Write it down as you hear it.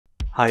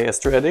Hi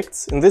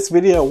AstroAddicts! In this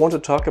video I want to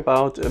talk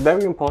about a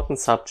very important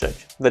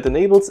subject that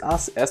enables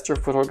us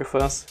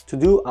astrophotographers to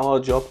do our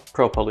job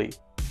properly.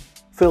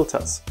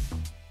 Filters.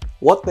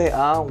 What they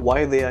are,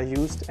 why they are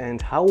used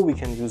and how we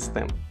can use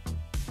them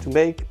to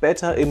make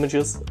better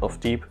images of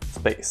deep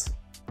space.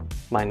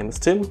 My name is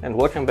Tim and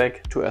welcome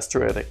back to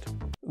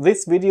AstroAddict.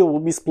 This video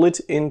will be split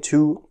in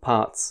two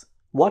parts.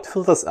 What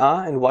filters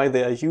are and why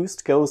they are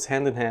used goes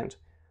hand in hand,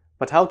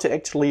 but how to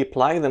actually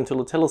apply them to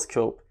the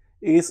telescope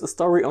is a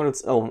story on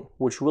its own,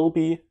 which will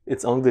be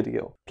its own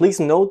video. Please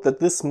note that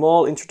this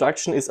small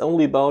introduction is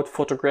only about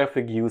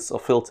photographic use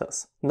of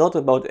filters, not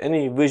about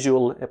any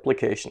visual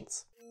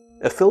applications.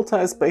 A filter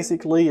is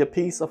basically a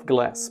piece of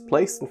glass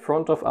placed in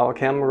front of our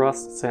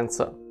camera's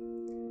sensor.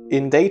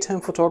 In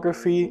daytime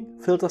photography,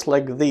 filters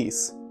like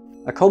these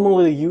are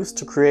commonly used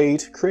to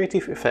create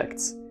creative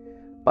effects,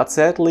 but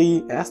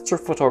sadly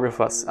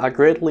astrophotographers are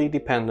greatly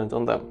dependent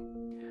on them.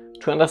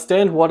 To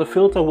understand what a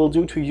filter will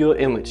do to your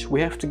image, we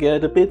have to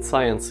get a bit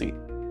sciencey.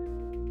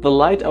 The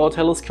light our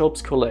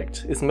telescopes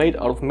collect is made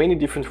out of many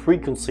different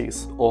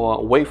frequencies or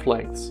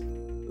wavelengths.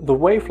 The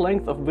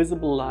wavelength of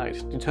visible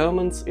light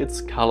determines its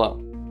color.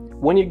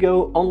 When you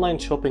go online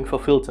shopping for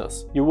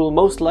filters, you will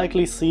most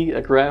likely see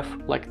a graph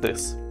like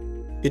this.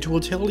 It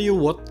will tell you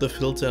what the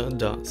filter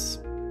does.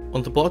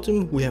 On the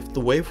bottom we have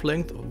the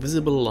wavelength of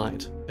visible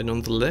light and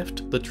on the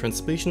left the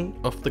transmission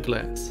of the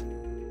glass.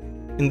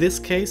 In this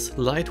case,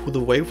 light with a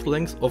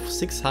wavelength of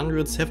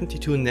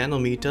 672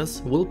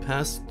 nanometers will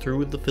pass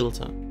through the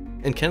filter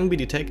and can be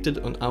detected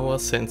on our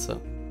sensor.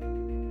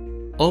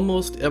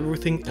 Almost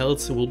everything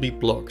else will be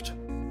blocked.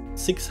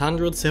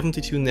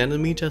 672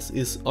 nanometers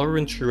is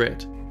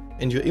orange-red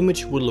and your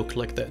image will look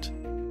like that.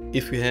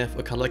 If you have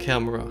a color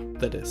camera,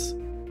 that is.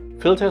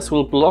 Filters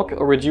will block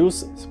or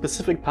reduce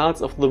specific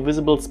parts of the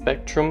visible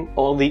spectrum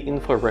or the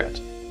infrared.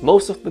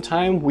 Most of the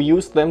time we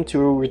use them to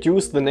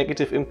reduce the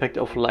negative impact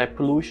of light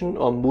pollution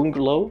or moon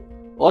glow,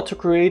 or to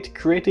create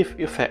creative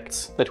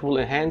effects that will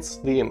enhance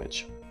the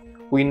image.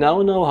 We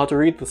now know how to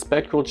read the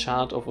spectral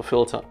chart of a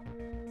filter,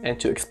 and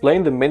to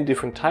explain the many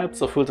different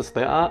types of filters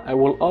there are, I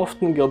will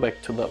often go back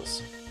to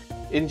those.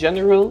 In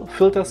general,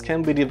 filters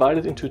can be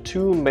divided into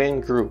two main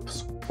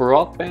groups,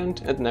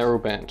 broadband and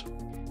narrowband.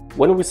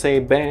 When we say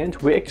band,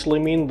 we actually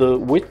mean the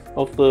width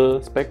of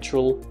the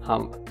spectral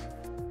hump.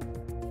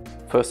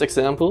 First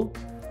example,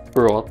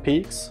 broad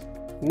peaks,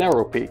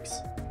 narrow peaks.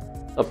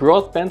 A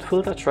broadband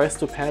filter tries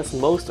to pass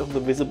most of the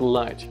visible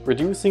light,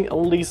 reducing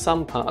only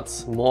some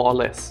parts, more or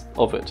less,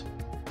 of it.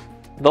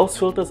 Those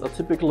filters are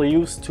typically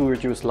used to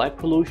reduce light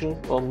pollution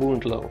or moon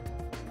glow.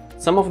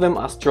 Some of them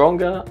are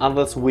stronger,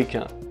 others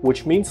weaker,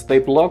 which means they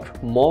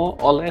block more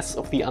or less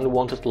of the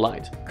unwanted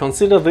light.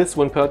 Consider this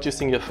when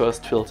purchasing your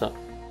first filter.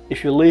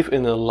 If you live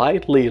in a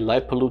lightly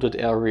light polluted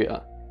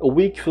area, a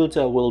weak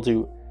filter will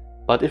do.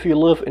 But if you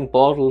live in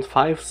bottle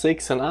 5,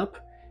 6 and up,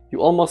 you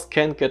almost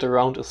can't get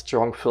around a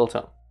strong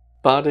filter.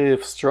 But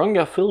if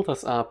stronger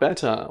filters are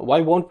better,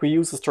 why won't we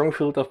use a strong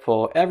filter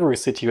for every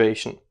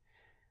situation?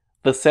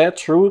 The sad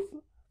truth,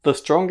 the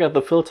stronger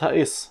the filter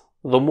is,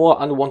 the more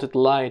unwanted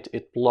light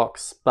it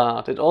blocks,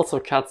 but it also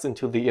cuts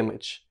into the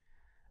image.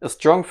 A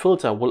strong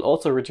filter will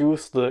also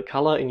reduce the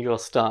color in your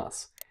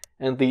stars,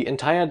 and the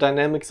entire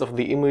dynamics of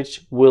the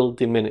image will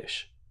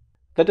diminish.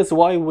 That is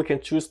why we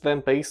can choose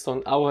them based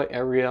on our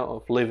area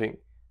of living.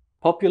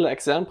 Popular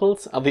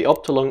examples are the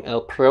Optolong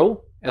L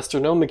Pro,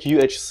 Astronomic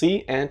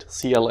UHC and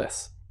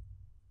CLS.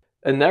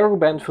 A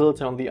narrowband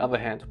filter on the other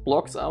hand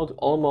blocks out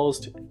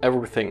almost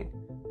everything.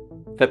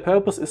 Their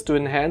purpose is to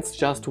enhance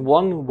just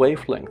one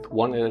wavelength,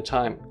 one at a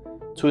time,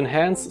 to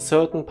enhance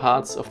certain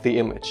parts of the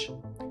image.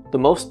 The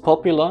most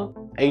popular,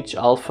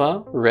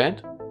 H-alpha,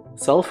 red,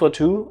 sulfur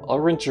 2,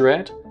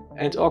 orange-red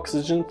and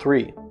oxygen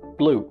 3,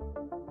 blue.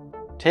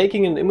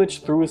 Taking an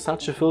image through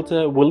such a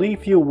filter will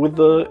leave you with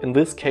a, in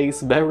this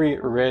case, very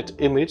red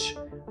image,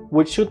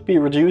 which should be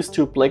reduced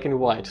to black and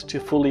white to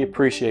fully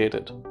appreciate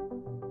it.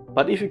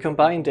 But if you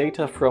combine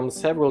data from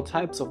several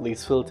types of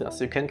these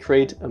filters, you can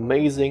create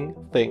amazing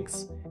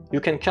things. You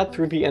can cut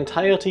through the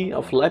entirety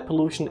of light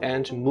pollution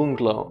and moon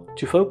glow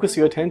to focus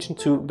your attention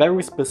to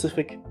very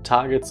specific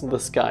targets in the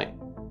sky.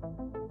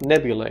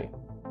 Nebulae.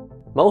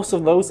 Most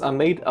of those are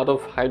made out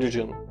of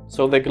hydrogen,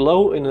 so they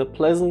glow in a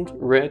pleasant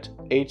red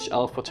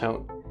H-alpha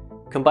tone.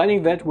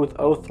 Combining that with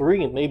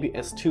O3 and maybe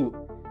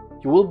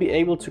S2, you will be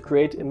able to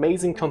create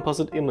amazing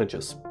composite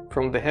images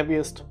from the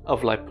heaviest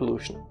of light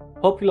pollution.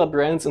 Popular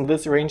brands in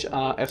this range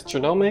are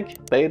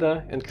Astronomic,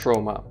 Beta and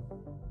Chroma.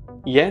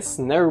 Yes,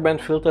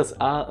 narrowband filters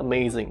are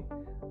amazing,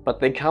 but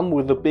they come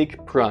with a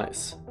big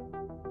price.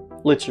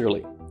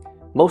 Literally.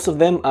 Most of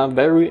them are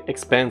very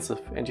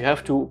expensive and you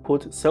have to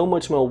put so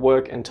much more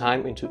work and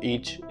time into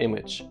each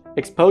image.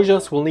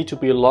 Exposures will need to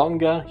be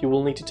longer, you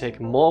will need to take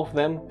more of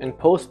them, and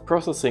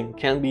post-processing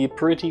can be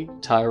pretty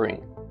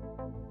tiring.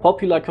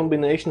 Popular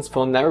combinations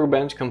for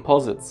narrowband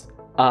composites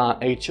are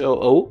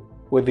HOO,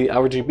 where the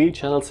RGB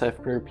channels have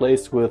been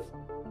replaced with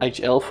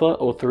H-alpha,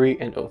 O3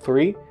 and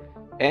O3,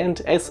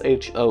 and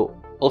SHO,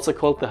 also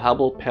called the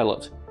Hubble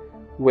palette,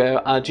 where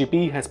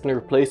RGB has been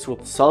replaced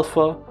with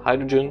sulfur,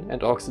 hydrogen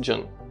and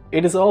oxygen.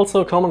 It is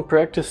also common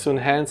practice to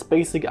enhance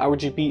basic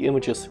RGB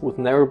images with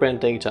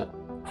narrowband data,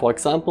 for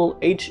example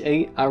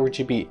HA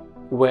RGB,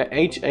 where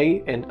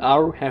HA and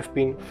R have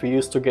been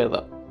fused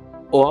together,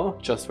 or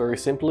just very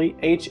simply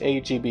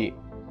HAGB.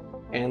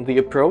 And the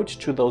approach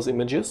to those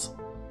images?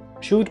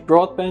 Shoot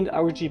broadband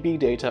RGB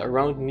data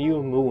around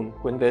new moon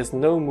when there's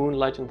no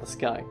moonlight in the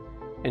sky,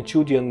 and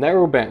shoot your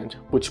narrowband,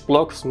 which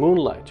blocks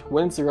moonlight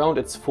when it's around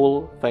its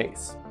full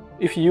phase.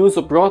 If you use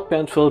a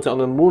broadband filter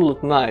on a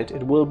moonlit night,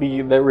 it will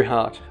be very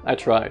hard. I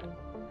tried.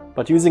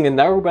 But using a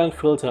narrowband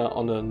filter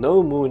on a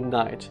no moon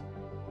night,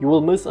 you will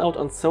miss out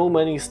on so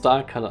many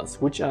star colors,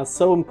 which are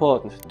so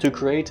important to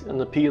create an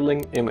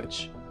appealing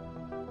image.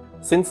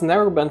 Since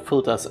narrowband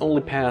filters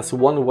only pass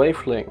one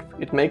wavelength,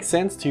 it makes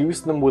sense to use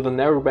them with a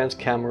narrowband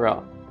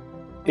camera.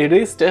 It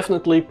is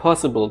definitely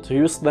possible to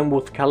use them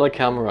with color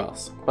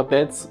cameras, but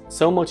that's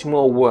so much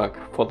more work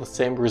for the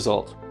same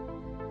result.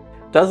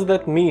 Does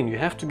that mean you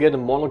have to get a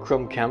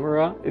monochrome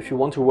camera if you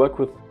want to work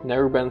with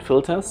narrowband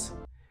filters?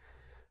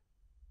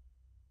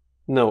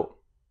 No.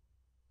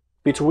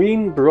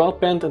 Between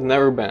broadband and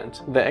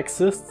narrowband there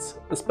exists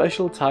a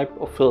special type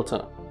of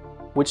filter,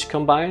 which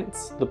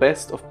combines the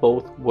best of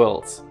both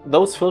worlds.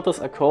 Those filters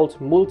are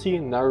called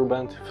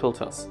multi-narrowband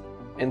filters,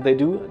 and they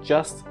do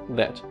just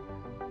that.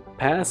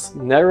 Pass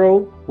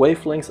narrow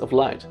wavelengths of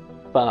light,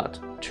 but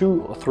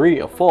 2 or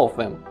 3 or 4 of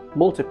them,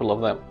 multiple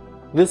of them.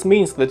 This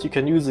means that you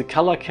can use a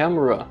color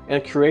camera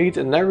and create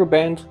a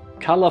narrowband,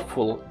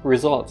 colorful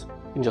result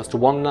in just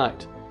one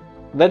night.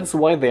 That is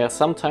why they are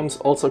sometimes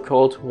also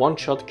called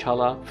one-shot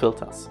color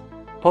filters.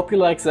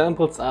 Popular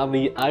examples are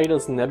the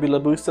IDA's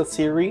Nebula Booster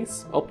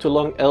series,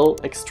 Optolong L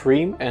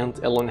Extreme and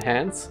L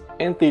Enhance,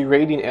 and the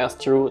Radian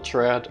Astro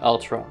Triad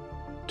Ultra.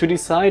 To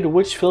decide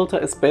which filter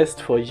is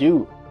best for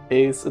you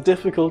is a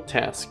difficult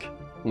task.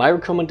 My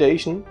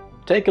recommendation: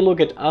 take a look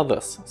at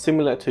others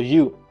similar to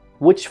you,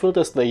 which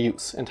filters they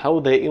use and how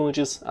their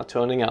images are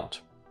turning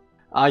out.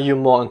 Are you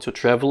more into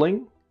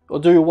traveling, or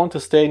do you want to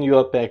stay in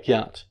your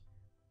backyard?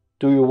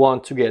 Do you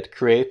want to get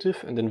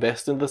creative and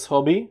invest in this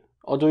hobby,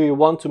 or do you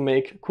want to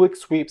make quick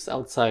sweeps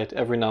outside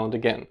every now and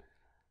again?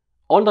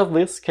 All of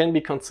this can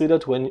be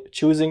considered when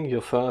choosing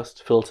your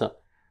first filter.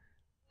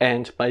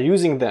 And by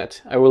using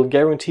that, I will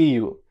guarantee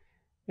you,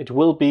 it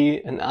will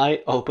be an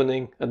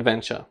eye-opening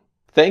adventure.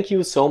 Thank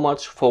you so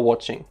much for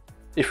watching.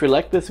 If you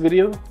liked this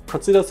video,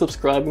 consider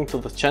subscribing to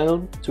the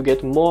channel to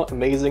get more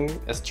amazing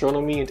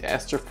astronomy and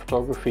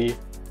astrophotography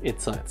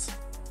insights.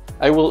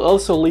 I will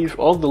also leave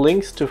all the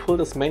links to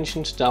filters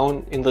mentioned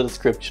down in the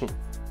description.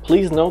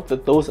 Please note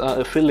that those are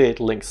affiliate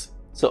links,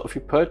 so if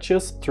you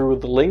purchase through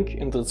the link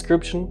in the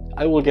description,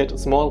 I will get a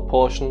small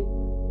portion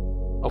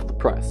of the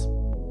price.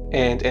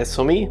 And as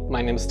for me,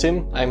 my name is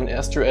Tim, I'm an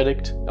Astro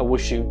Addict. I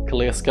wish you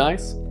clear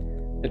skies,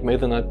 and may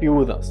the night be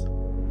with us.